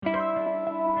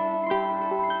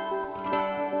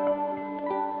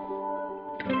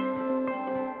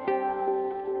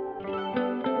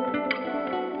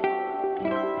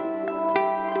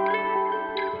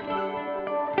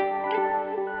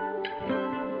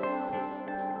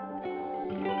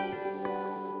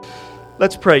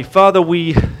Let's pray. Father,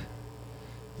 we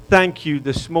thank you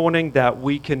this morning that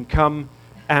we can come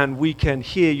and we can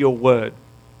hear your word.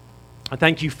 I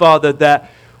thank you, Father,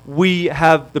 that we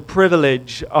have the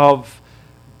privilege of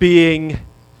being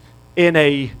in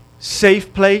a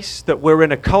safe place, that we're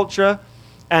in a culture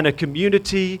and a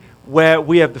community where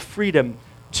we have the freedom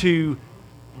to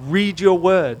read your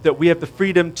word, that we have the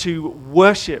freedom to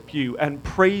worship you and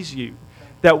praise you,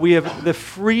 that we have the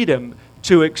freedom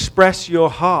to express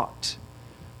your heart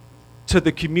to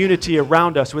the community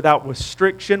around us without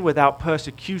restriction, without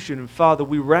persecution. And Father,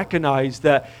 we recognize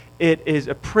that it is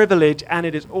a privilege and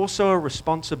it is also a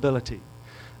responsibility.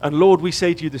 And Lord, we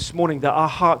say to you this morning that our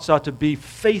hearts are to be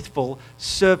faithful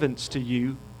servants to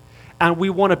you, and we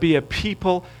want to be a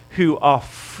people who are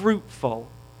fruitful,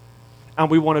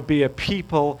 and we want to be a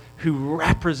people who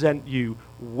represent you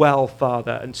well,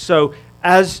 Father. And so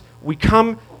as we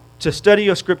come to study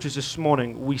your scriptures this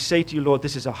morning, we say to you, Lord,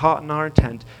 this is our heart and our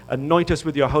intent. Anoint us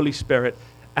with your Holy Spirit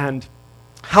and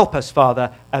help us,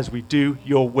 Father, as we do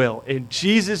your will. In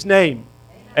Jesus' name,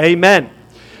 amen.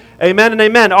 Amen and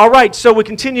amen. All right, so we're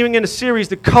continuing in a series,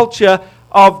 The Culture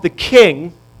of the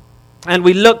King, and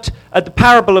we looked at the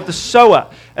parable of the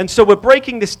sower. And so we're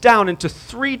breaking this down into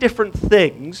three different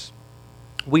things.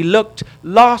 We looked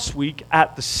last week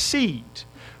at the seed.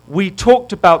 We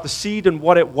talked about the seed and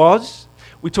what it was.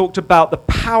 We talked about the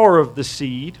power of the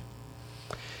seed.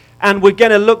 And we're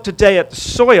going to look today at the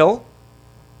soil.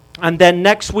 And then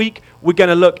next week, we're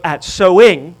going to look at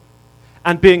sowing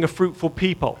and being a fruitful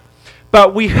people.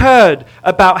 But we heard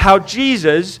about how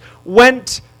Jesus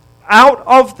went out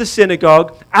of the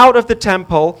synagogue, out of the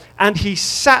temple, and he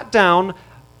sat down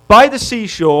by the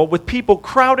seashore with people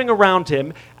crowding around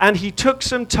him, and he took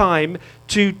some time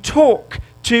to talk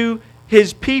to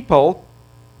his people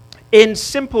in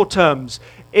simple terms,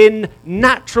 in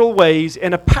natural ways,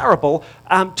 in a parable,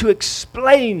 to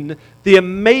explain the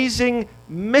amazing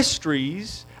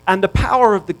mysteries and the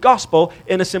power of the gospel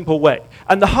in a simple way.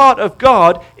 And the heart of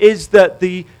God is that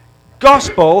the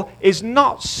gospel is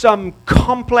not some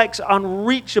complex,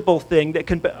 unreachable thing that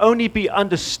can only be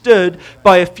understood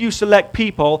by a few select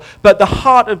people, but the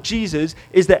heart of Jesus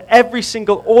is that every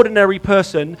single ordinary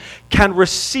person can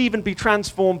receive and be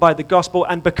transformed by the gospel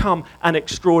and become an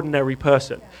extraordinary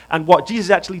person. And what Jesus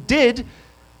actually did,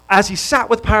 as he sat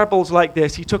with parables like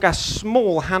this, he took a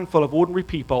small handful of ordinary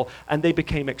people and they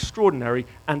became extraordinary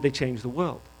and they changed the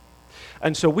world.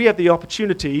 And so we have the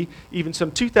opportunity, even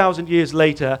some 2,000 years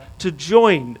later, to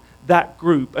join that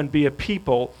group and be a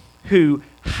people who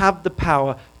have the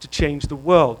power to change the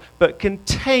world. But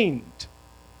contained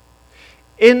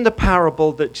in the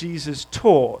parable that Jesus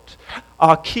taught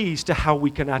are keys to how we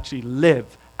can actually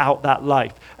live out that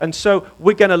life. And so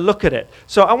we're going to look at it.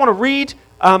 So I want to read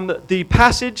the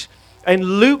passage in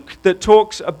Luke that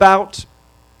talks about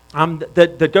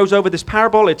that goes over this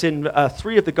parable. It's in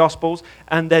 3 of the Gospels,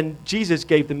 and then Jesus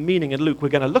gave the meaning in Luke. We're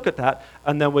going to look at that,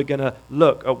 and then we're going to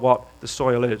look at what the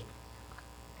soil is.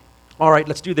 All right,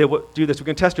 let's do this. We're going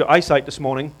to test your eyesight this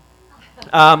morning,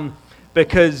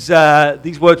 because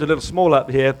these words are a little small up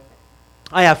here.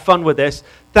 I have fun with this.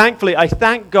 Thankfully, I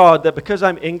thank God that because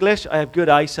I'm English, I have good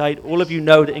eyesight. All of you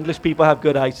know that English people have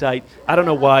good eyesight. I don't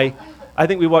know why. I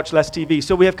think we watch less TV.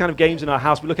 So we have kind of games in our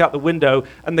house. We look out the window,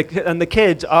 and the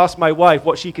kids ask my wife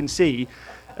what she can see.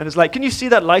 And it's like, can you see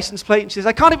that license plate? And she says,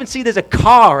 I can't even see there's a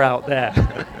car out there.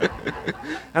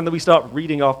 And then we start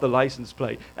reading off the license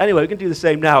plate. Anyway, we can do the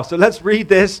same now. So let's read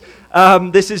this.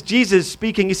 This is Jesus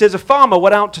speaking. He says, a farmer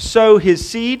went out to sow his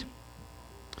seed.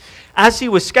 As he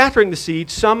was scattering the seed,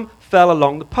 some fell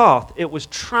along the path. It was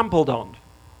trampled on,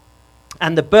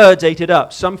 and the birds ate it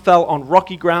up. Some fell on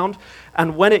rocky ground,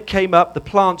 and when it came up, the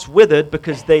plants withered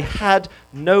because they had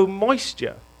no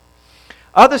moisture.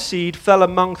 Other seed fell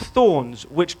among thorns,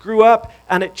 which grew up,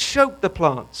 and it choked the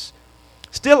plants.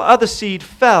 Still other seed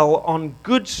fell on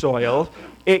good soil.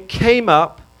 It came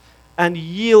up and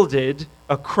yielded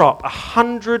a crop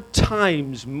 100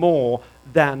 times more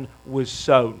than was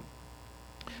sown.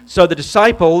 So the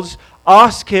disciples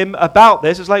ask him about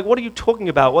this. It's like, what are you talking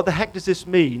about? What the heck does this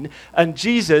mean? And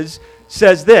Jesus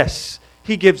says this.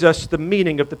 He gives us the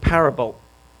meaning of the parable.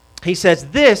 He says,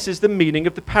 this is the meaning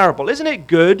of the parable. Isn't it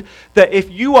good that if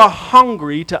you are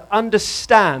hungry to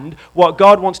understand what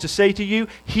God wants to say to you,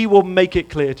 he will make it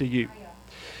clear to you?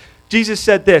 Jesus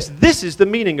said this is the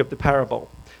meaning of the parable.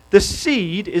 The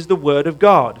seed is the word of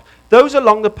God. Those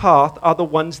along the path are the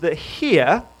ones that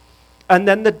hear, and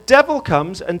then the devil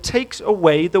comes and takes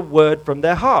away the word from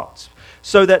their hearts,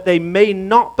 so that they may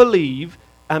not believe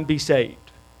and be saved.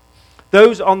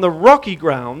 Those on the rocky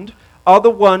ground are the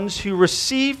ones who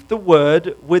receive the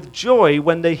word with joy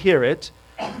when they hear it,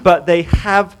 but they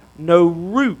have no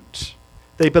root.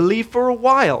 They believe for a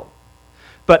while,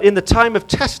 but in the time of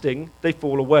testing, they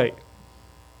fall away.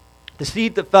 The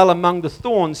seed that fell among the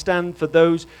thorns stand for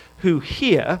those who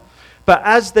hear, but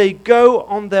as they go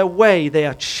on their way, they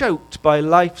are choked by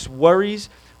life's worries,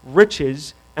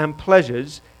 riches, and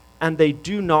pleasures, and they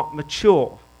do not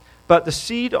mature. But the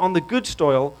seed on the good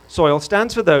soil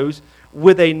stands for those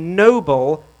with a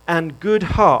noble and good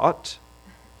heart,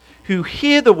 who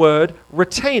hear the word,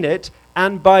 retain it,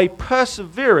 and by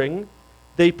persevering,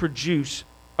 they produce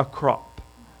a crop.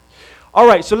 All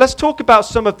right, so let's talk about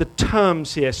some of the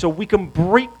terms here so we can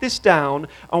break this down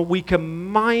and we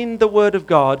can mine the Word of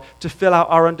God to fill out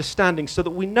our understanding so that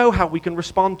we know how we can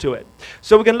respond to it.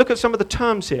 So we're going to look at some of the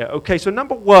terms here. Okay, so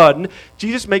number one,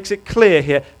 Jesus makes it clear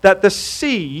here that the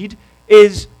seed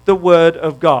is the Word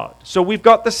of God. So we've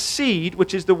got the seed,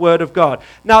 which is the Word of God.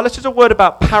 Now, let's just a word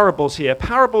about parables here.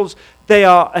 Parables, they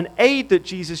are an aid that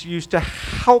Jesus used to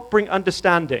help bring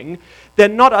understanding. They're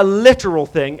not a literal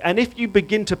thing, and if you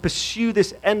begin to pursue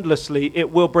this endlessly, it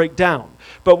will break down.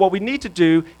 But what we need to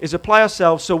do is apply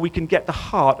ourselves so we can get the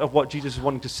heart of what Jesus is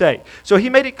wanting to say. So he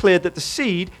made it clear that the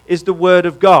seed is the Word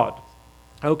of God.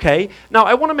 Okay? Now,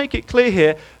 I want to make it clear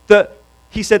here that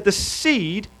he said the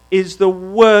seed is the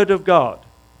Word of God.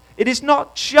 It is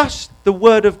not just the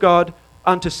Word of God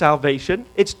unto salvation.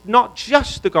 It's not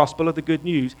just the gospel of the good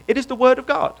news. It is the Word of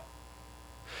God.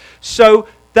 So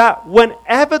that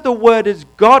whenever the Word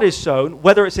of God is sown,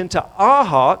 whether it's into our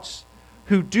hearts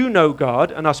who do know God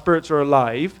and our spirits are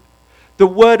alive, the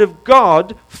Word of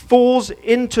God falls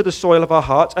into the soil of our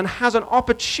hearts and has an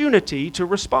opportunity to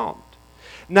respond.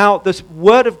 Now, this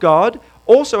Word of God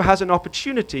also has an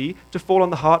opportunity to fall on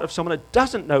the heart of someone that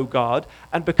doesn't know God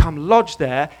and become lodged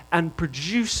there and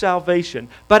produce salvation.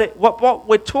 But what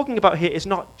we're talking about here is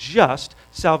not just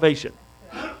salvation.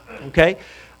 Okay?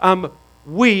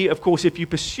 We, of course, if you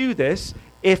pursue this,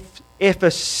 if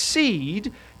a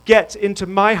seed gets into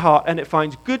my heart and it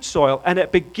finds good soil and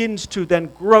it begins to then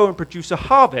grow and produce a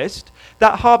harvest,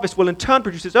 that harvest will in turn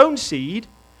produce its own seed,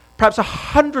 perhaps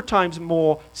 100 times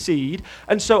more seed,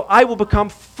 and so I will become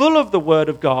full of the Word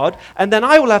of God, and then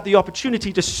I will have the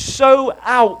opportunity to sow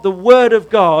out the Word of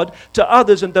God to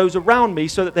others and those around me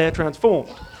so that they are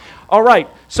transformed. All right,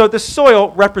 so the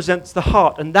soil represents the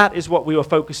heart, and that is what we are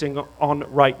focusing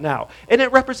on right now. And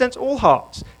it represents all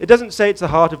hearts. It doesn't say it's the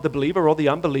heart of the believer or the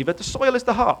unbeliever. The soil is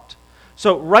the heart.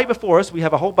 So right before us, we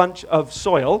have a whole bunch of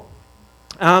soil,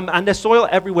 and there's soil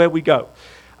everywhere we go.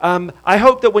 I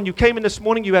hope that when you came in this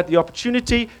morning, you had the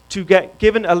opportunity to get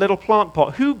given a little plant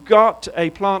pot. Who got a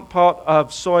plant pot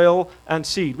of soil and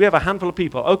seed? We have a handful of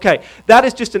people. Okay, that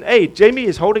is just an aid. Jamie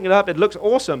is holding it up. It looks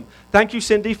awesome. Thank you,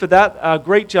 Cindy, for that.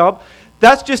 Great job.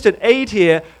 That's just an aid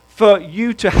here for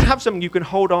you to have something you can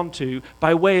hold on to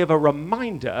by way of a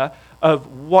reminder of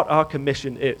what our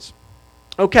commission is.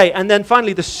 Okay, and then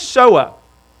finally, the sower.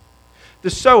 The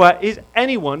sower is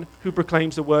anyone who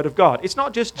proclaims the Word of God. It's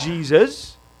not just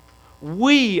Jesus.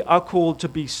 We are called to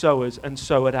be sowers and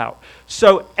sow it out.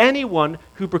 So anyone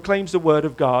who proclaims the Word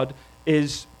of God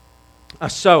is a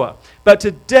sower. But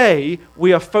today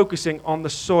we are focusing on the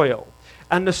soil.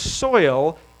 And the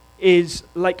soil is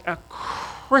like a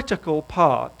critical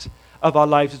part of our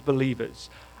lives as believers.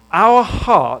 Our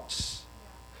hearts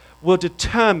will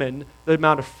determine the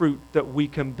amount of fruit that we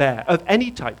can bear, of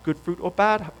any type, good fruit or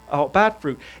bad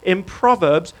fruit. In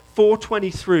Proverbs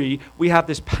 4:23, we have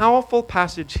this powerful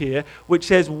passage here which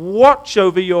says, watch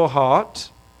over your heart.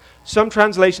 Some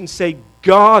translations say,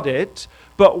 guard it,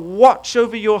 but watch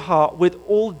over your heart with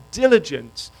all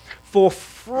diligence, for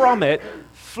from it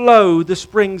flow the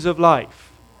springs of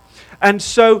life. And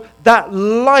so that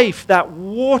life, that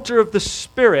water of the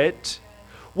Spirit,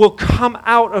 will come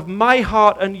out of my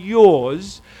heart and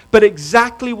yours, but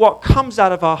exactly what comes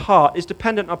out of our heart is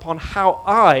dependent upon how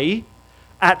I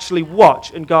actually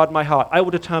watch and guard my heart. I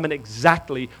will determine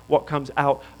exactly what comes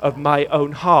out of my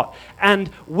own heart. And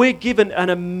we're given an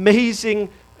amazing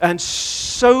and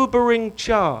sobering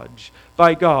charge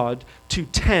by God to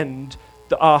tend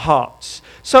our hearts.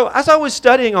 So as I was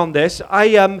studying on this,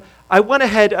 I went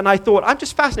ahead and I thought, I'm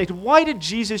just fascinated. Why did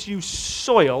Jesus use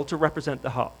soil to represent the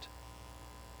heart?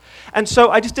 And so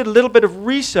I just did a little bit of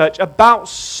research about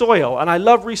soil. And I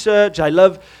love research. I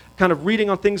love kind of reading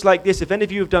on things like this. If any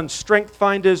of you have done strength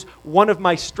finders, one of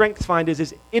my strength finders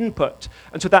is input.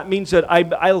 And so that means that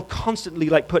I'll constantly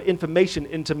put information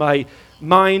into my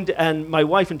mind, and my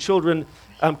wife and children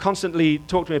constantly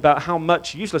talk to me about how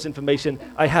much useless information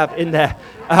I have in there.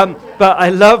 But I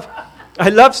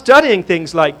love studying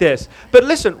things like this. But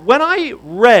listen, when I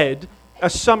read a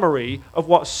summary of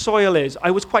what soil is,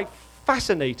 I was quite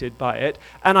fascinated by it,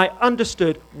 and I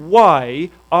understood why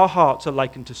our hearts are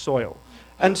likened to soil.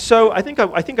 And so I think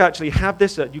I actually have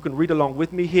this. You can read along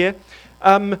with me here.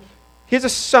 Here's a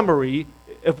summary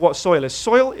of what soil is.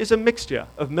 Soil is a mixture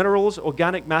of minerals,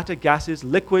 organic matter, gases,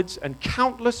 liquids, and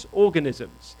countless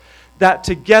organisms that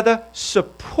together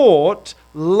support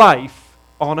life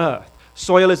on Earth.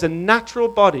 Soil is a natural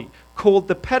body called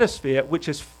the pedosphere, which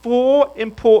has 4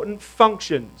 important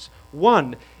functions.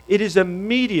 1, it is a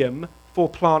medium for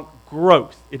plant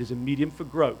growth. It is a medium for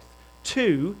growth.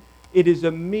 2, it is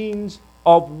a means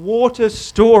of water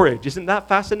storage. Isn't that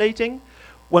fascinating?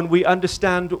 When we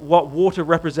understand what water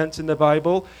represents in the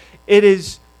Bible, it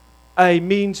is a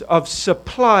means of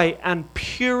supply and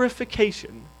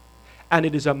purification, and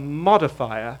it is a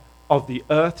modifier of the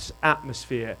Earth's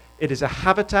atmosphere. It is a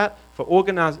habitat for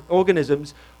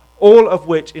organisms, all of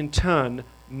which in turn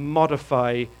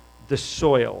modify the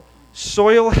soil.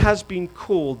 Soil has been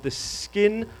called the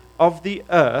skin of the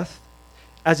Earth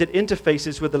as it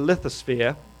interfaces with the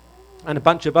lithosphere and a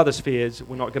bunch of other spheres.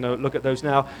 We're not going to look at those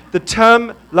now. The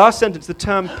term, last sentence, the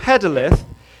term pedolith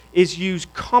is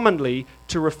used commonly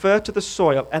to refer to the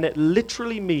soil, and it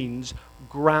literally means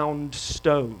ground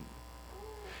stone.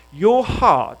 Your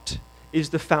heart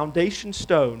is the foundation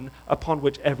stone upon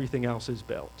which everything else is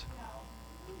built.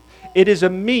 It is a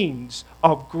means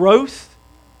of growth,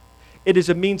 it is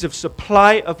a means of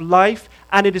supply of life,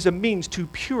 and it is a means to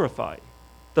purify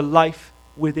the life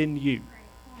within you.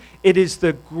 It is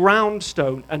the ground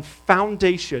stone and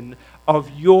foundation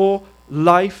of your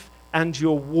life and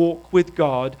your walk with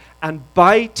God, and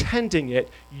by tending it,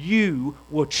 you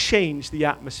will change the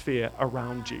atmosphere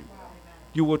around you.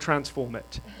 You will transform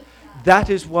it. That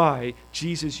is why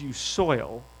Jesus used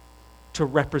soil to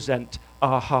represent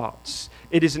our hearts.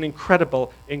 It is an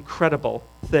incredible, incredible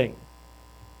thing.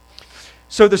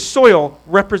 So the soil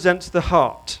represents the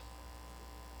heart.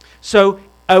 So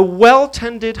a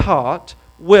well-tended heart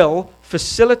will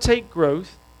facilitate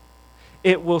growth,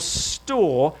 it will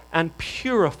store and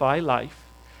purify life,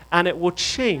 and it will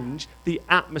change the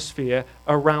atmosphere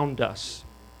around us.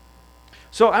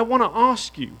 So I want to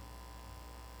ask you,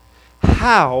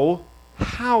 how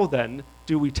then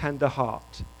do we tend a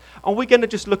heart? And we're going to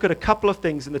just look at a couple of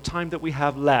things in the time that we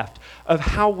have left of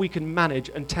how we can manage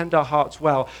and tend our hearts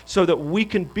well so that we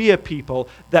can be a people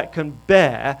that can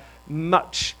bear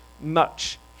much,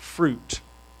 much fruit.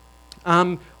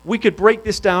 We could break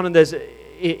this down, and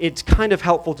it's kind of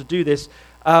helpful to do this.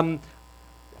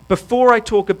 Before I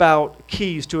talk about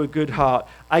keys to a good heart,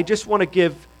 I just want to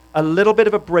give a little bit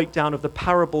of a breakdown of the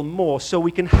parable more so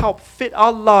we can help fit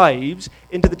our lives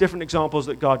into the different examples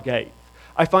that God gave.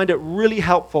 I find it really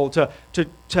helpful to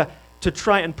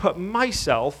try and put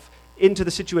myself into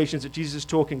the situations that Jesus is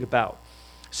talking about.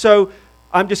 So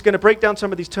I'm just going to break down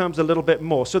some of these terms a little bit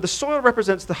more. So the soil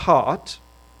represents the heart.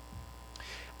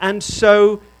 And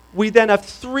so we then have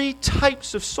 3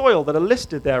 types of soil that are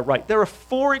listed there, right? There are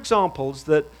 4 examples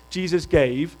that Jesus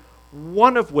gave,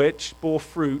 one of which bore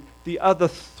fruit, the other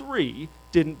 3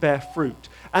 didn't bear fruit.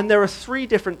 And there are 3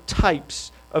 different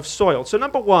types of soil. So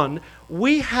number 1,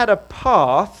 we had a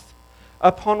path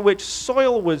upon which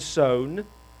soil was sown,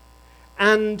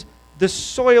 and the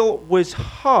soil was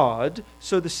hard,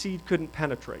 so the seed couldn't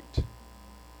penetrate.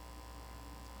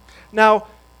 Now,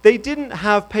 they didn't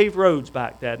have paved roads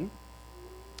back then.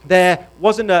 There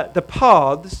wasn't the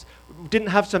paths didn't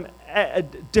have some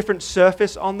different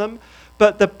surface on them,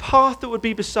 but the path that would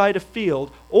be beside a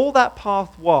field, all that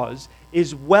path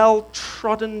is well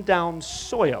trodden down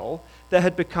soil that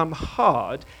had become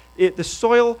hard. The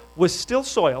soil was still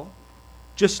soil,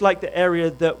 just like the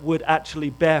area that would actually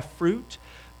bear fruit,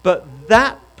 but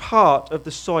that part of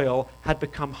the soil had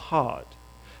become hard.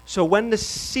 So when the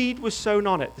seed was sown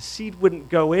on it, the seed wouldn't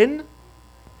go in,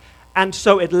 and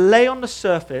so it lay on the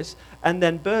surface, and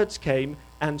then birds came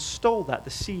and stole that.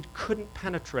 The seed couldn't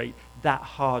penetrate that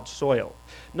hard soil.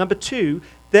 Number 2,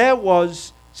 there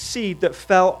was seed that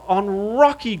fell on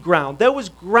rocky ground. There was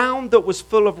ground that was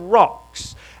full of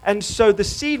rocks. And so the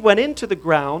seed went into the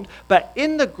ground, but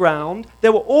in the ground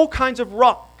there were all kinds of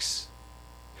rocks.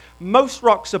 Most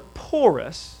rocks are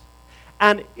porous,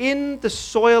 and in the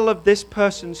soil of this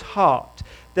person's heart,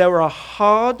 there are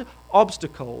hard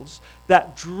obstacles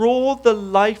that draw the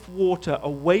life water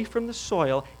away from the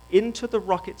soil into the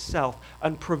rock itself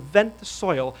and prevent the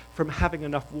soil from having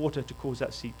enough water to cause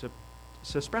that seed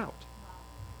to sprout.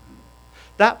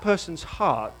 That person's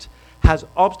heart has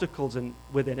obstacles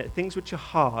within it, things which are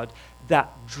hard, that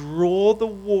draw the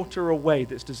water away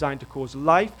that's designed to cause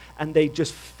life, and they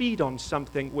just feed on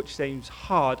something which seems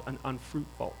hard and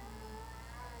unfruitful.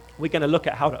 We're going to look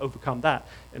at how to overcome that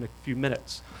in a few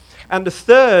minutes. And the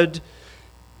third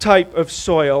type of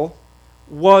soil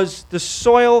was the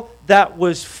soil that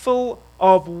was full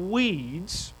of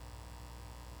weeds,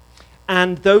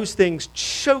 and those things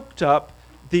choked up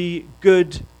the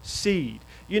good seed.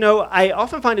 You know, I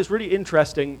often find it's really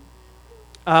interesting.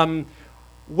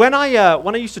 When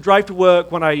I used to drive to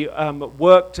work, when I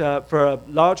worked for a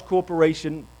large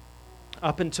corporation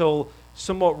up until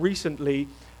somewhat recently,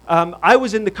 I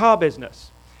was in the car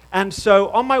business. And so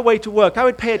on my way to work, I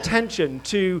would pay attention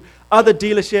to other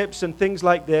dealerships and things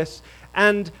like this.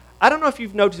 And I don't know if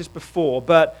you've noticed this before,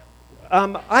 but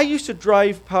I used to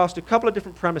drive past a couple of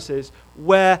different premises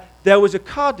where there was a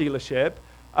car dealership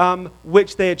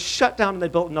which they had shut down and they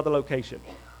built another location.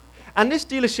 And this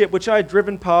dealership, which I had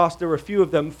driven past, there were a few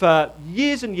of them for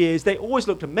years and years, they always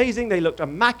looked amazing, they looked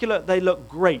immaculate, they looked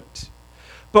great.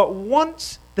 But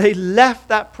once they left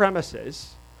that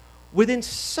premises, within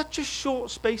such a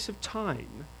short space of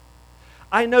time,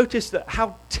 I noticed that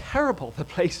how terrible the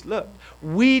place looked.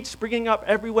 Weeds springing up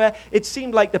everywhere. It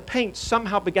seemed like the paint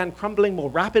somehow began crumbling more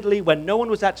rapidly when no one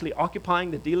was actually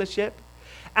occupying the dealership.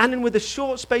 And in with a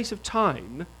short space of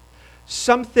time,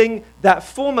 something that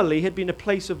formerly had been a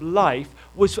place of life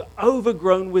was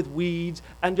overgrown with weeds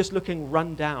and just looking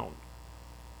run down.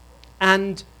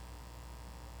 And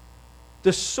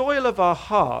the soil of our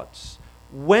hearts,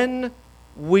 when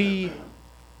we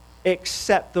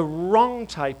accept the wrong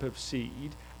type of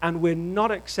seed and we're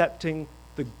not accepting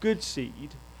the good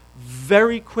seed,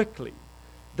 very quickly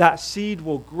that seed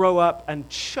will grow up and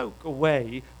choke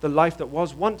away the life that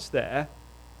was once there.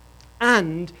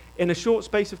 And in a short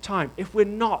space of time, if we're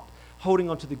not holding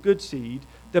on to the good seed,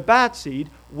 the bad seed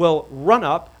will run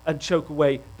up and choke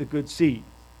away the good seed.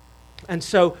 And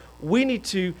so we need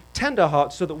to tend our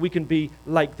hearts so that we can be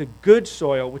like the good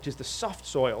soil, which is the soft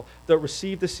soil that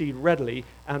received the seed readily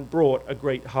and brought a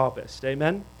great harvest.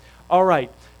 Amen? All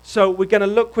right. So we're going to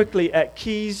look quickly at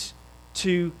keys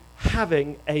to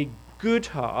having a good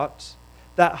heart,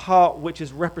 that heart which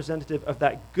is representative of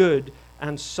that good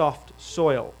and soft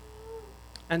soil.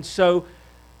 And so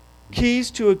keys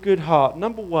to a good heart.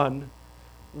 Number one,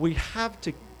 we have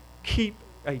to keep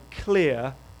a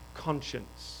clear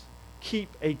conscience. Keep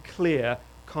a clear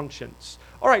conscience.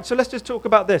 All right, so let's just talk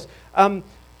about this.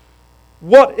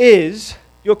 What is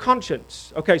your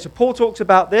conscience? Okay, so Paul talks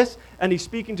about this, and he's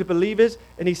speaking to believers,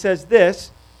 and he says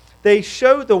this: they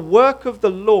show the work of the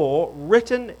law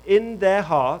written in their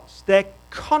hearts, their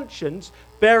conscience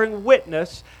bearing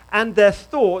witness, and their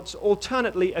thoughts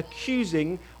alternately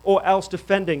accusing or else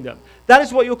defending them. That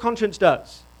is what your conscience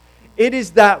does. It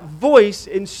is that voice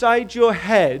inside your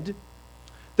head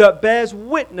that bears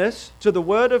witness to the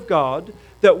Word of God,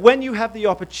 that when you have the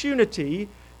opportunity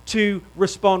to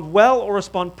respond well or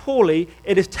respond poorly,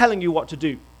 it is telling you what to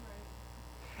do.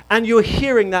 And you're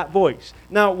hearing that voice.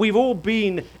 Now, we've all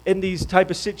been in these type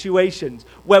of situations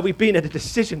where we've been at a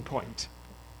decision point.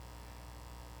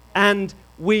 And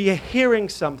we are hearing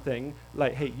something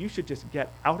like, hey, you should just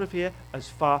get out of here as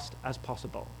fast as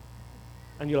possible.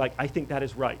 And you're like, I think that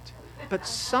is right. But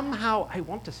somehow I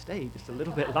want to stay just a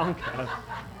little bit longer.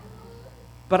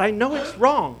 But I know it's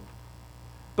wrong.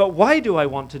 But why do I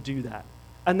want to do that?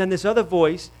 And then this other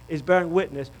voice is bearing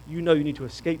witness. You know you need to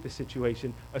escape the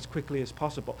situation as quickly as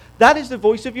possible. That is the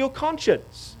voice of your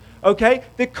conscience. Okay?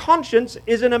 The conscience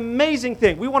is an amazing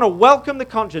thing. We want to welcome the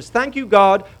conscience. Thank you,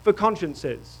 God, for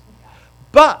consciences.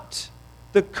 But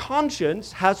the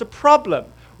conscience has a problem.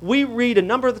 We read a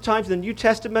number of the times in the New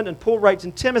Testament, and Paul writes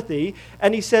in Timothy,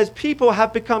 and he says, people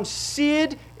have become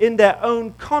seared in their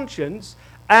own conscience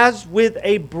as with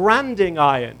a branding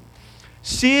iron.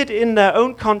 Seared in their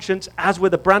own conscience as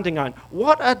with a branding iron.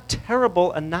 What a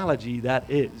terrible analogy that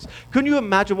is. Can you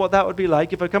imagine what that would be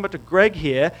like if I come up to Greg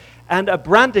here and a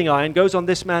branding iron goes on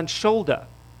this man's shoulder?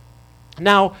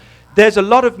 Now, there's a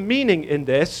lot of meaning in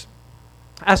this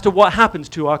as to what happens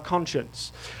to our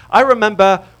conscience. I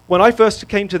remember when I first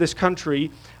came to this country,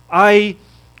 I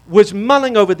was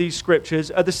mulling over these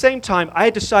scriptures. At the same time, I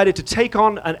had decided to take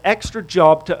on an extra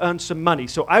job to earn some money.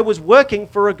 So I was working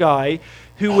for a guy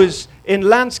who was in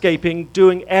landscaping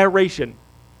doing aeration.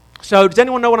 So does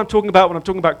anyone know what I'm talking about when I'm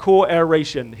talking about core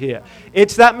aeration here?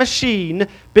 It's that machine,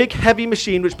 big heavy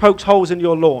machine, which pokes holes in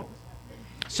your lawn.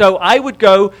 So I would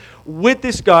go with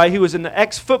this guy who was an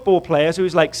ex-football player, so he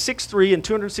was like 6'3" and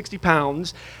 260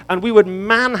 pounds, and we would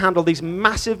manhandle these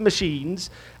massive machines,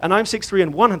 and I'm 6'3"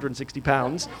 and 160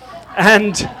 pounds,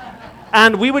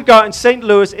 and we would go out in St.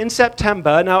 Louis in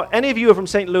September. Now, any of you who are from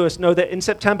St. Louis know that in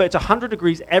September it's 100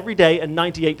 degrees every day and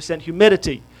 98%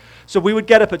 humidity. So we would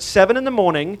get up at 7 in the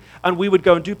morning, and we would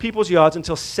go and do people's yards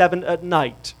until 7 at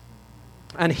night.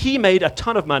 And he made a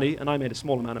ton of money, and I made a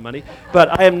small amount of money,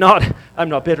 but I'm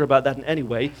not bitter about that in any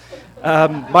way.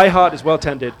 My heart is well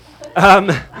tended.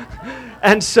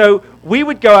 And so we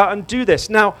would go out and do this.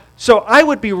 Now, so I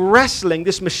would be wrestling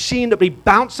this machine that would be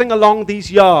bouncing along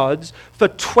these yards for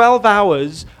 12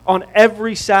 hours on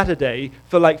every Saturday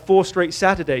for like 4 straight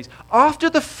Saturdays. After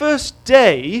the first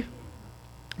day,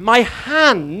 my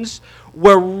hands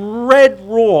were red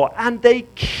raw, and they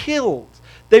killed.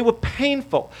 They were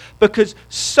painful because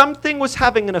something was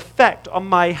having an effect on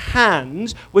my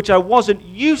hands, which I wasn't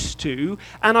used to,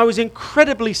 and I was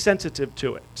incredibly sensitive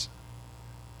to it.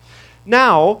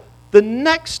 Now, the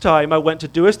next time I went to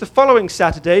do this, the following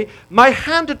Saturday, my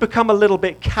hand had become a little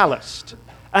bit calloused,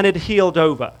 and it healed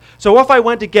over. So off I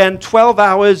went again, 12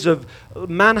 hours of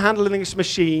manhandling this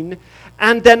machine,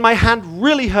 and then my hand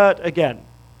really hurt again.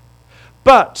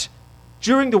 But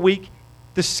during the week,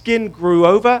 the skin grew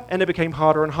over, and it became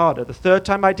harder and harder. The third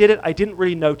time I did it, I didn't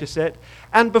really notice it.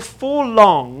 And before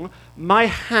long, my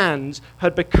hands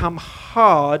had become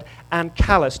hard and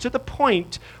callous to the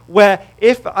point where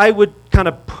if I would kind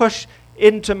of push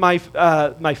into my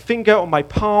finger or my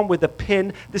palm with a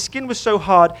pin, the skin was so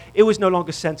hard, it was no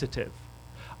longer sensitive.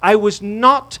 I was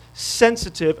not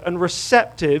sensitive and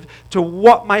receptive to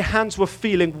what my hands were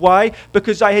feeling. Why?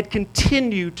 Because I had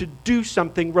continued to do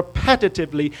something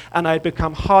repetitively, and I had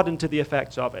become hardened to the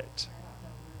effects of it.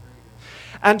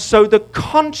 And so the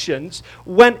conscience,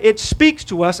 when it speaks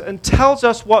to us and tells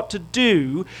us what to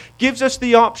do, gives us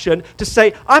the option to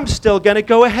say, I'm still going to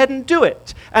go ahead and do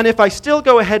it. And if I still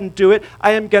go ahead and do it,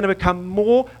 I am going to become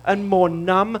more and more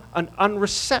numb and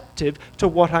unreceptive to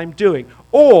what I'm doing.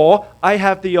 Or I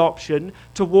have the option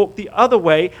to walk the other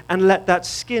way and let that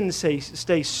skin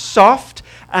stay soft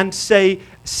and stay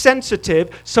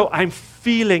sensitive, so I'm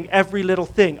feeling every little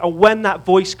thing. And when that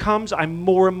voice comes, I'm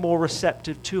more and more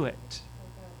receptive to it.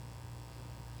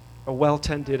 A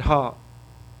well-tended heart.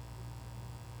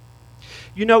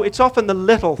 You know, it's often the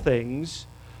little things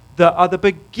that are the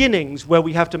beginnings where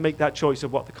we have to make that choice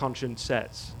of what the conscience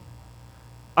says.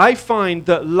 I find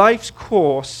that life's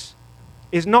course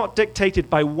is not dictated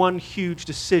by one huge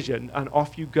decision and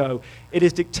off you go. It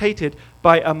is dictated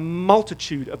by a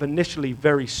multitude of initially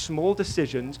very small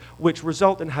decisions which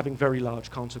result in having very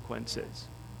large consequences.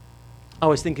 I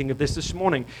was thinking of this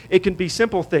morning. It can be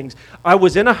simple things. I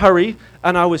was in a hurry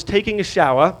and I was taking a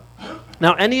shower.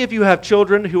 Now, any of you who have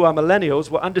children who are millennials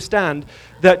will understand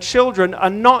that children are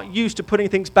not used to putting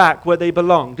things back where they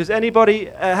belong. Does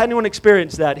anyone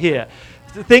experience that here?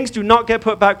 Things do not get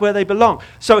put back where they belong.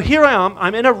 So here I am,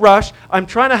 I'm in a rush, I'm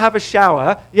trying to have a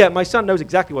shower. Yeah, my son knows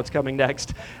exactly what's coming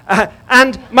next.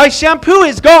 And my shampoo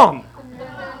is gone.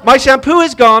 My shampoo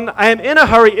is gone, I am in a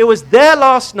hurry, it was there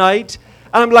last night,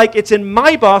 and I'm like, it's in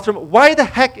my bathroom, why the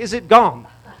heck is it gone?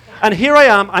 And here I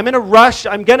am, I'm in a rush,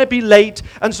 I'm going to be late,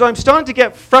 and so I'm starting to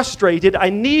get frustrated. I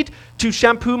need to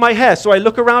shampoo my hair. So I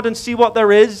look around and see what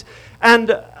there is, and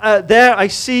there I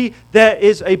see there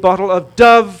is a bottle of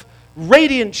Dove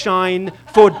Radiant Shine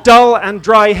for dull and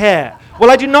dry hair. Well,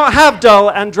 I do not have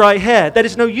dull and dry hair. That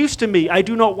is no use to me. I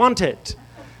do not want it.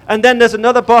 And then there's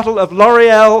another bottle of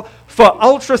L'Oreal for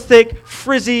ultra-thick,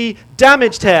 frizzy,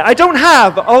 damaged hair. I don't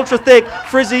have ultra-thick,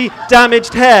 frizzy,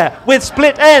 damaged hair with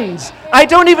split ends. I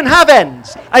don't even have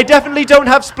ends. I definitely don't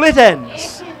have split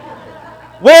ends.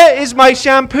 Where is my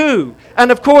shampoo?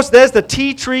 And of course, there's the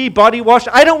tea tree body wash.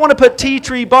 I don't want to put tea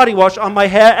tree body wash on my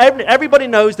hair. Everybody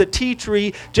knows that tea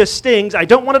tree just stings. I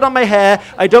don't want it on my hair.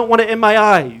 I don't want it in my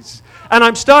eyes. And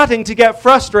I'm starting to get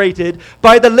frustrated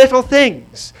by the little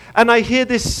things. And I hear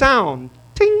this sound,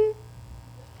 ting,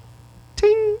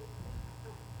 ting,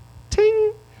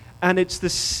 ting. And it's the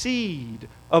seed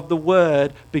of the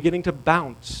word beginning to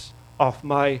bounce off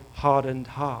my hardened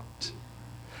heart.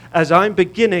 As I'm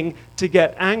beginning to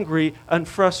get angry and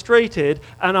frustrated,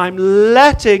 and I'm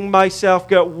letting myself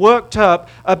get worked up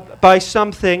by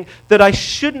something that I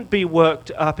shouldn't be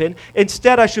worked up in.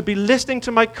 Instead, I should be listening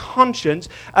to my conscience,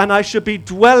 and I should be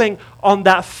dwelling on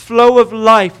that flow of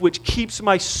life which keeps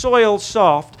my soil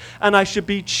soft, and I should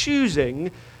be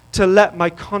choosing to let my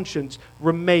conscience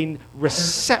remain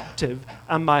receptive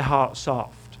and my heart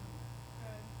soft.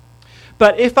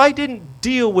 But if I didn't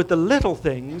deal with the little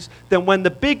things, then when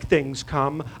the big things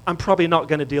come, I'm probably not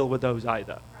going to deal with those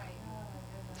either.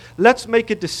 Let's make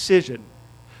a decision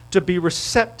to be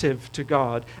receptive to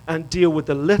God and deal with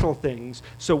the little things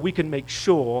so we can make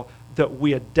sure that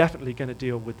we are definitely going to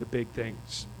deal with the big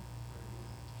things.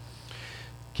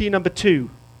 Key number 2,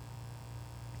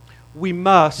 we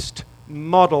must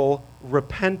model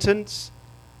repentance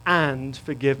and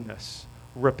forgiveness.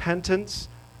 Repentance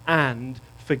and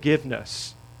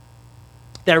forgiveness.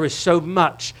 There is so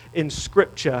much in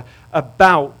Scripture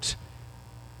about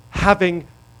having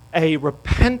a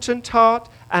repentant heart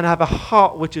and have a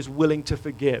heart which is willing to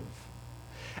forgive.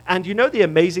 And you know, the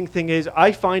amazing thing is,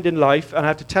 I find in life, and I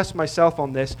have to test myself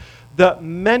on this, that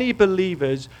many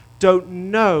believers don't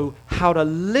know how to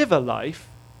live a life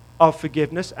of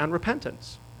forgiveness and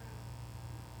repentance.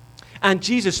 And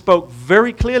Jesus spoke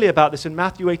very clearly about this in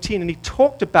Matthew 18, and he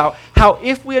talked about how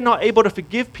if we are not able to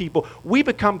forgive people, we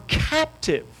become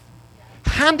captive,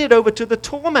 handed over to the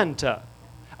tormentor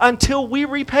until we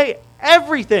repay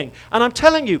everything. And I'm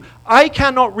telling you, I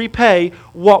cannot repay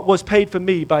what was paid for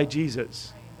me by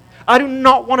Jesus. I do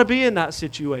not want to be in that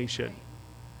situation.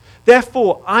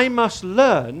 Therefore, I must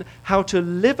learn how to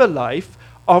live a life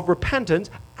of repentance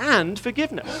and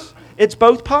forgiveness. It's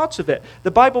both parts of it. The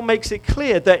Bible makes it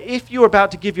clear that if you're about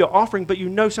to give your offering, but you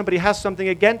know somebody has something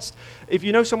against, if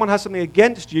you know someone has something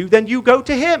against you, then you go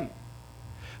to him.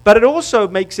 But it also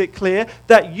makes it clear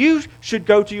that you should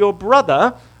go to your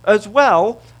brother as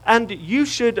well, and you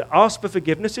should ask for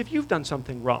forgiveness if you've done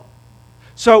something wrong.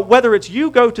 So whether it's you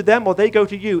go to them or they go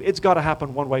to you, it's got to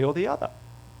happen one way or the other.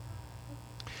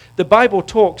 The Bible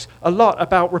talks a lot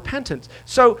about repentance.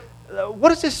 So what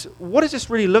does this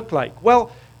really look like?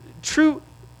 Well, true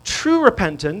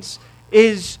repentance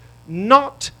is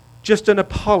not just an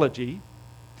apology,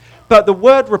 but the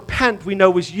word repent, we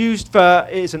know, is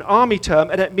an army term,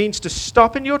 and it means to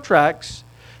stop in your tracks,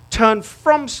 turn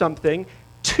from something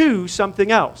to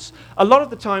something else. A lot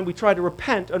of the time we try to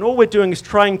repent, and all we're doing is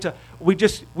we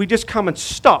just come and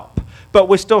stop, but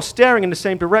we're still staring in the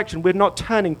same direction. We're not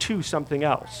turning to something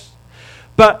else.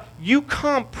 But you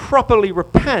can't properly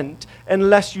repent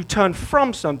unless you turn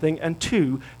from something and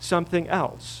to something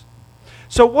else.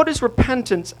 So what does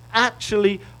repentance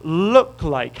actually look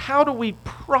like? How do we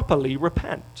properly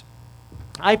repent?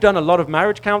 I've done a lot of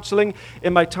marriage counseling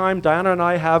in my time, Diana and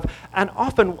I have, and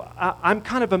often I'm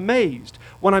kind of amazed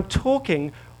when I'm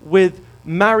talking with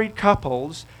married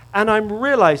couples and I'm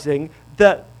realizing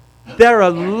that there are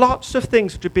lots of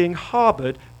things which are being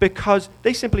harbored because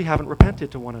they simply haven't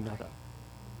repented to one another.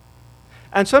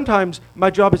 And sometimes my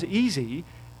job is easy,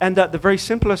 and that the very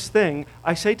simplest thing,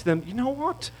 I say to them, you know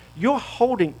what? You're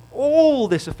holding all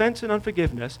this offense and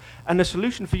unforgiveness, and the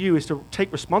solution for you is to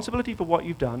take responsibility for what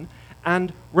you've done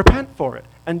and repent for it,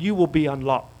 and you will be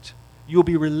unlocked. You'll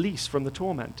be released from the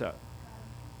tormentor.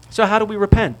 So how do we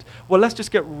repent? Well, let's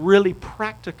just get really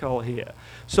practical here.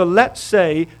 So let's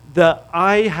say that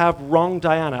I have wronged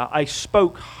Diana. I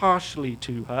spoke harshly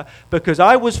to her because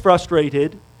I was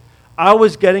frustrated. I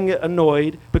was getting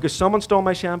annoyed because someone stole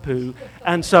my shampoo,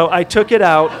 and so I took it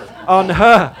out on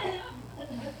her.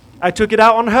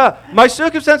 My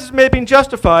circumstances may have been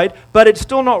justified, but it's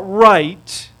still not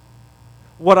right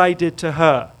what I did to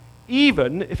her,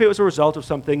 even if it was a result of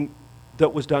something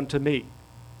that was done to me.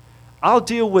 I'll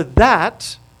deal with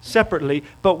that separately,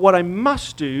 but what I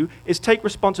must do is take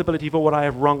responsibility for what I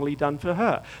have wrongly done for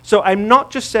her. So I'm not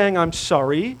just saying I'm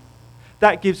sorry.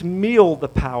 That gives me all the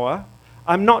power.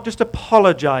 I'm not just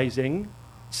apologizing,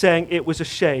 saying it was a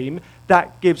shame.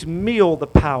 That gives me all the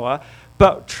power.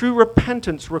 But true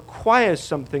repentance requires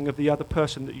something of the other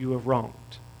person that you have wronged.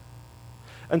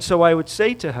 And so I would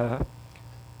say to her,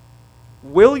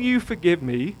 will you forgive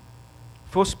me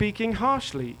for speaking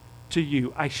harshly to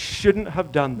you? I shouldn't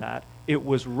have done that. It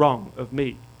was wrong of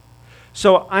me.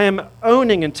 So I am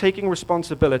owning and taking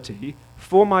responsibility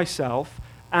for myself,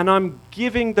 and I'm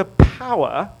giving the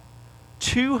power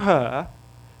to her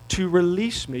to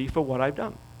release me for what I've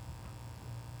done.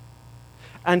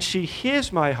 And she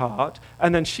hears my heart,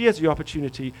 and then she has the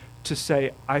opportunity to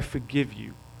say, I forgive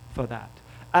you for that.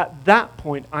 At that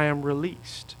point, I am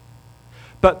released.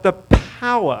 But the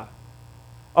power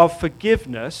of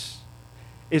forgiveness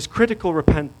is critical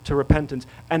to repentance,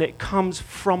 and it comes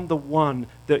from the one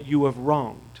that you have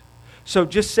wronged. So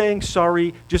just saying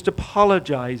sorry, just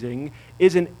apologizing,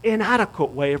 is an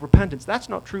inadequate way of repentance. That's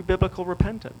not true biblical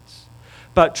repentance.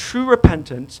 But true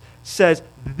repentance says,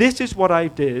 this is what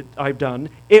I've done,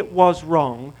 it was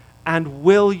wrong, and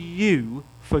will you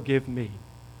forgive me?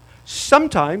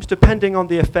 Sometimes, depending on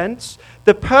the offense,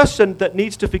 the person that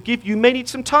needs to forgive you may need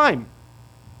some time.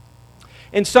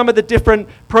 In some of the different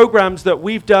programs that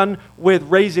we've done with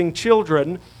raising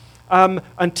children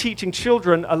and teaching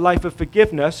children a life of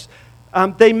forgiveness,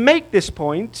 they make this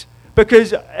point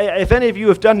because if any of you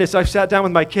have done this, I've sat down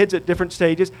with my kids at different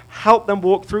stages, helped them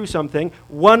walk through something.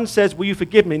 One says, will you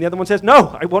forgive me? And the other one says,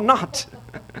 no, I will not.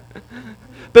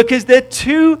 Because they're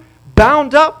too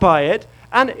bound up by it,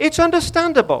 and it's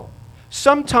understandable.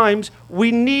 Sometimes we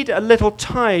need a little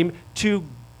time to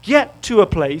get to a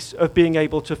place of being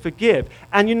able to forgive.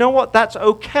 And you know what? That's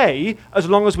okay as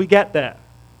long as we get there.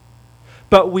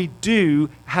 But we do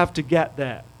have to get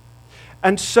there.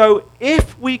 And so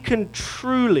if we can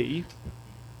truly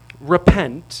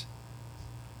repent,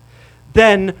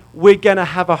 then we're going to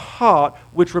have a heart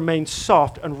which remains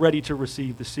soft and ready to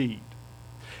receive the seed.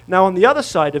 Now, on the other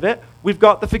side of it, we've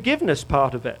got the forgiveness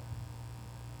part of it.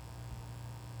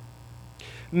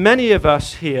 Many of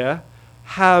us here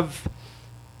have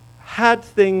had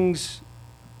things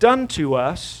done to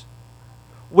us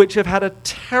which have had a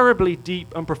terribly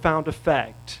deep and profound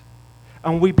effect.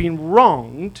 And we've been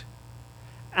wronged,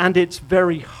 and it's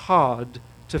very hard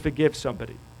to forgive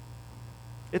somebody.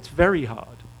 It's very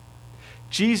hard.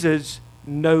 Jesus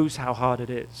knows how hard it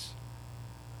is.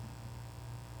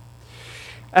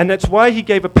 And that's why he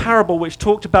gave a parable which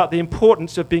talked about the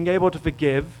importance of being able to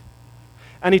forgive.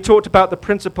 And he talked about the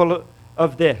principle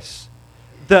of this,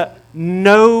 that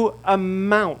no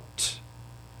amount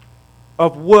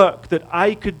of work that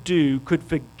I could do could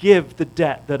forgive the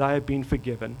debt that I have been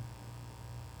forgiven.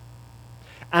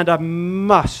 And I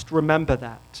must remember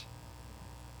that.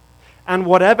 And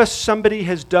whatever somebody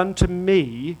has done to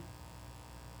me,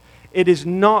 it is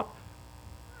not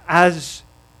as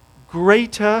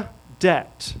greater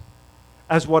debt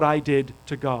as what I did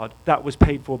to God. That was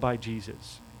paid for by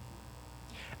Jesus.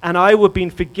 And I have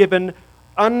been forgiven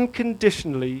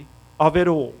unconditionally of it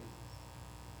all.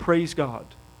 Praise God.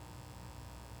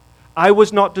 I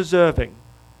was not deserving.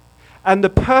 And the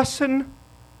person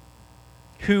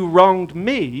who wronged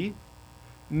me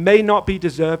may not be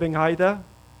deserving either.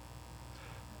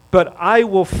 But I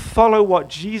will follow what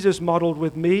Jesus modeled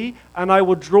with me, and I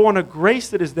will draw on a grace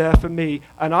that is there for me,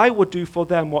 and I will do for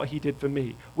them what he did for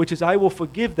me, which is I will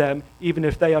forgive them even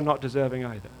if they are not deserving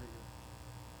either.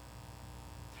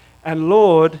 And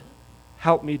Lord,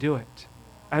 help me do it.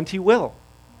 And he will.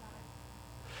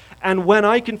 And when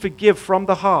I can forgive from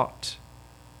the heart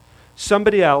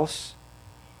somebody else,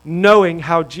 knowing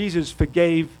how Jesus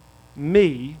forgave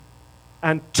me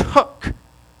and took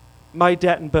my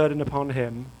debt and burden upon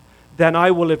him, then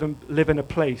I will live in a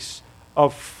place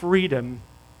of freedom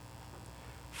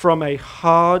from a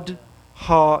hard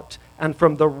heart and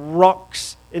from the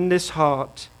rocks in this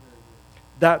heart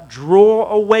that draw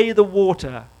away the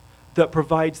water that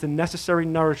provides the necessary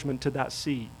nourishment to that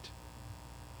seed.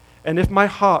 And if my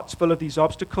heart's full of these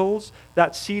obstacles,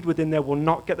 that seed within there will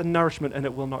not get the nourishment and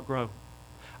it will not grow.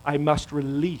 I must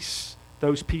release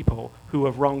those people who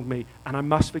have wronged me, and I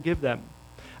must forgive them.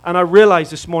 And I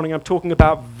realize this morning I'm talking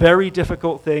about very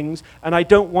difficult things, and I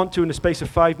don't want to, in the space of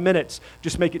 5 minutes,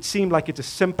 just make it seem like it's a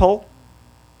simple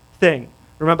thing.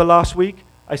 Remember last week,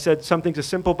 I said some things are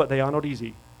simple, but they are not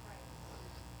easy.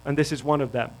 And this is one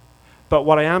of them. But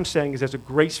what I am saying is there's a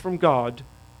grace from God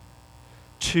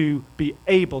to be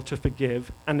able to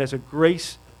forgive, and there's a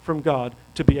grace from God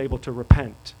to be able to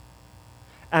repent.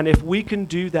 And if we can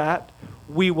do that,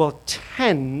 we will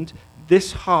tend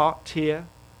this heart here,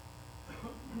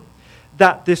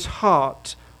 that this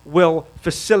heart will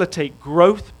facilitate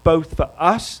growth both for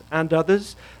us and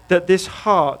others, that this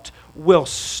heart will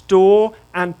store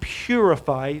and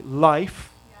purify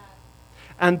life,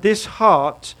 and this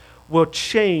heart will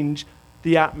change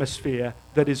the atmosphere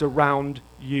that is around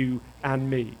you and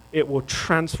me. It will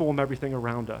transform everything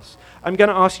around us. I'm going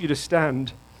to ask you to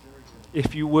stand,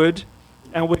 if you would,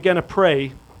 and we're going to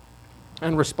pray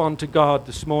and respond to God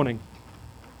this morning.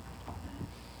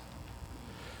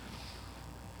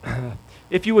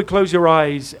 If you would close your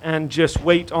eyes and just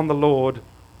wait on the Lord,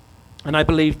 and I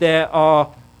believe there are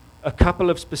a couple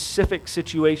of specific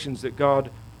situations that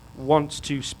God wants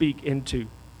to speak into.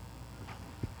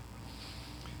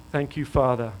 Thank you,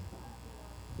 Father.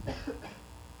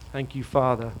 Thank you,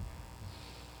 Father.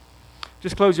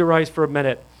 Just close your eyes for a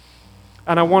minute.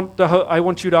 And I want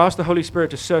you to ask the Holy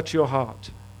Spirit to search your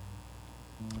heart.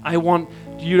 I want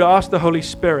you to ask the Holy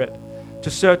Spirit to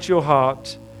search your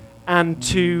heart and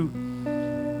to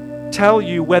tell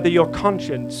you whether your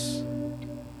conscience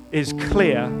is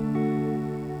clear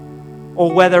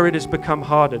or whether it has become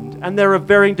hardened. And there are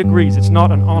varying degrees. It's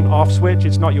not an on-off switch.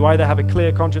 It's not you either have a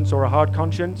clear conscience or a hard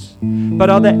conscience. But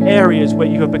are there areas where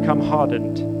you have become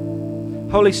hardened?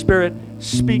 Holy Spirit,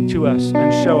 speak to us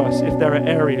and show us if there are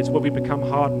areas where we become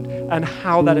hardened and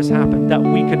how that has happened, that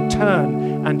we can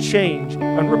turn and change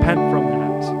and repent from that.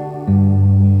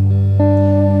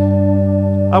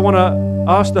 I want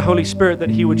to ask the Holy Spirit that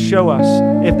he would show us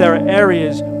if there are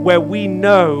areas where we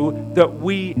know that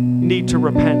we need to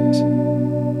repent,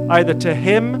 either to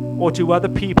him or to other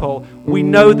people. We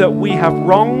know that we have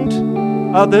wronged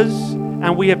others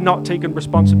and we have not taken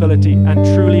responsibility and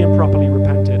truly and properly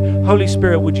repented. Holy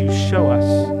Spirit, would you show us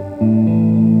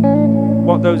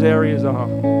what those areas are?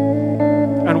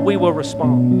 And we will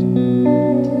respond.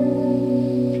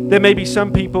 There may be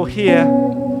some people here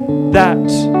that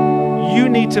you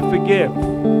need to forgive.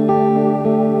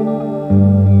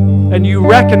 And you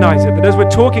recognize it, that as we're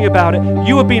talking about it,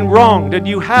 you have been wronged and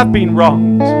you have been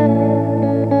wronged.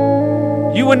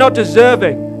 You were not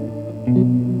deserving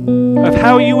of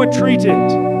how you were treated.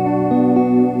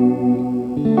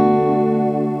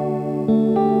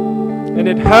 And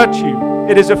it hurt you.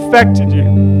 It has affected you.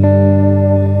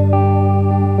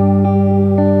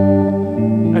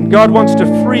 And God wants to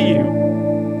free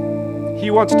you.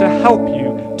 He wants to help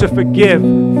you to forgive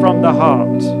from the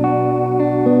heart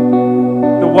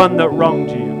the one that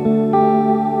wronged you.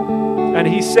 And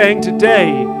He's saying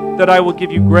today that I will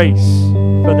give you grace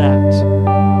for that.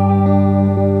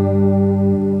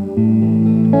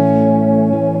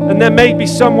 And there may be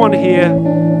someone here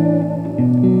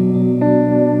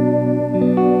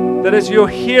that as you're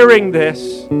hearing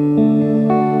this,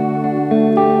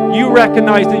 you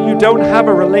recognize that you don't have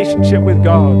a relationship with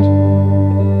God.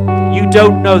 You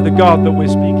don't know the God that we're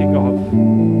speaking of.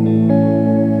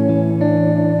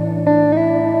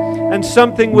 And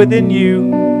something within you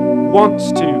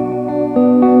wants to.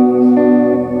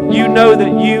 You know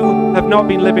that you have not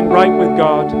been living right with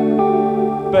God,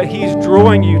 but He's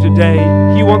drawing you today.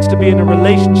 He wants to be in a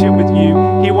relationship with you.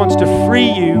 He wants to free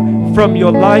you from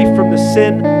your life, from the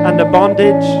sin and the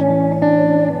bondage.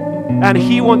 And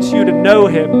He wants you to know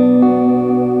Him.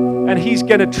 And He's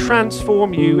going to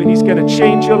transform you, and He's going to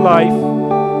change your life.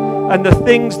 And the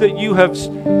things that you have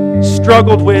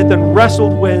struggled with and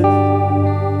wrestled with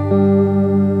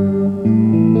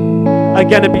are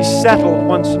going to be settled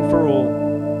once and for all.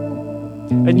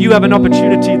 And you have an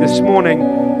opportunity this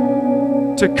morning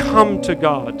to come to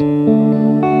God.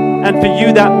 And for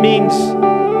you, that means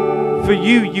for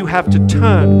you have to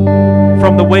turn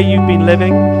from the way you've been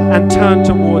living and turn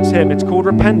towards Him. It's called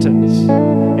repentance.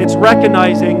 It's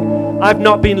recognizing I've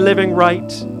not been living right,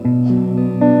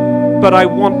 but I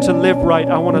want to live right.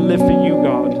 I want to live for you,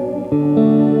 God.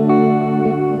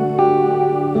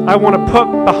 I want to put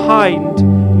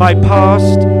behind my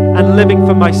past and living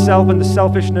for myself and the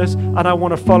selfishness, and I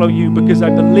want to follow you because I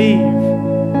believe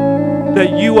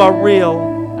that you are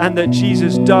real and that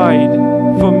Jesus died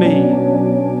for me,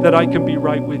 that I can be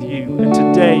right with you. And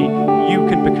today you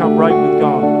can become right with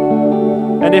God.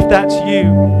 And if that's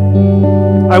you,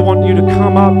 I want you to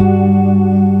come up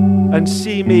and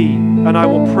see me, and I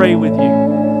will pray with you.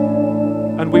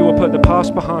 And we will put the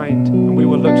past behind, and we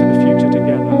will look to the future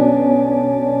together.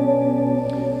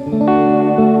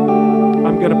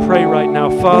 I'm going to pray right now.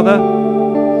 Father,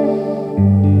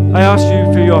 I ask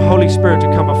you for your Holy Spirit to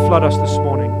come and flood us this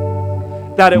morning,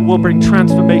 that it will bring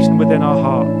transformation within our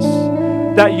hearts,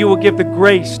 that you will give the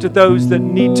grace to those that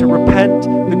need to repent,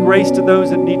 the grace to those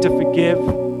that need to forgive,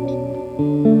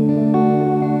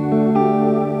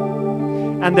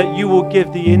 and that you will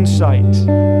give the insight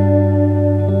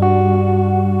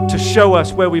to show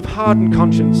us where we've hardened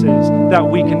consciences, that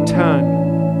we can turn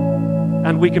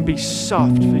and we can be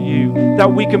soft for you,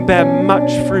 that we can bear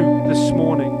much fruit this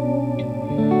morning.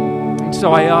 And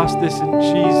so I ask this in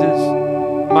Jesus'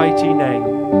 mighty name.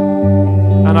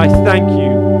 And I thank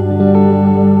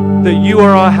you that you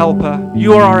are our helper,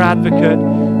 you are our advocate,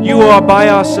 you are by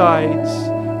our sides,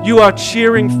 you are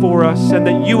cheering for us, and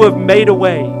that you have made a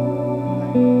way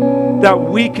that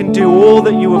we can do all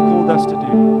that you have called us to do.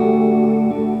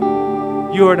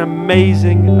 You are an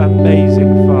amazing,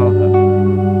 amazing Father.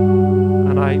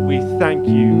 And we thank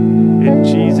you in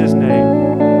Jesus'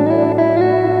 name.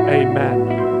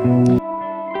 Amen.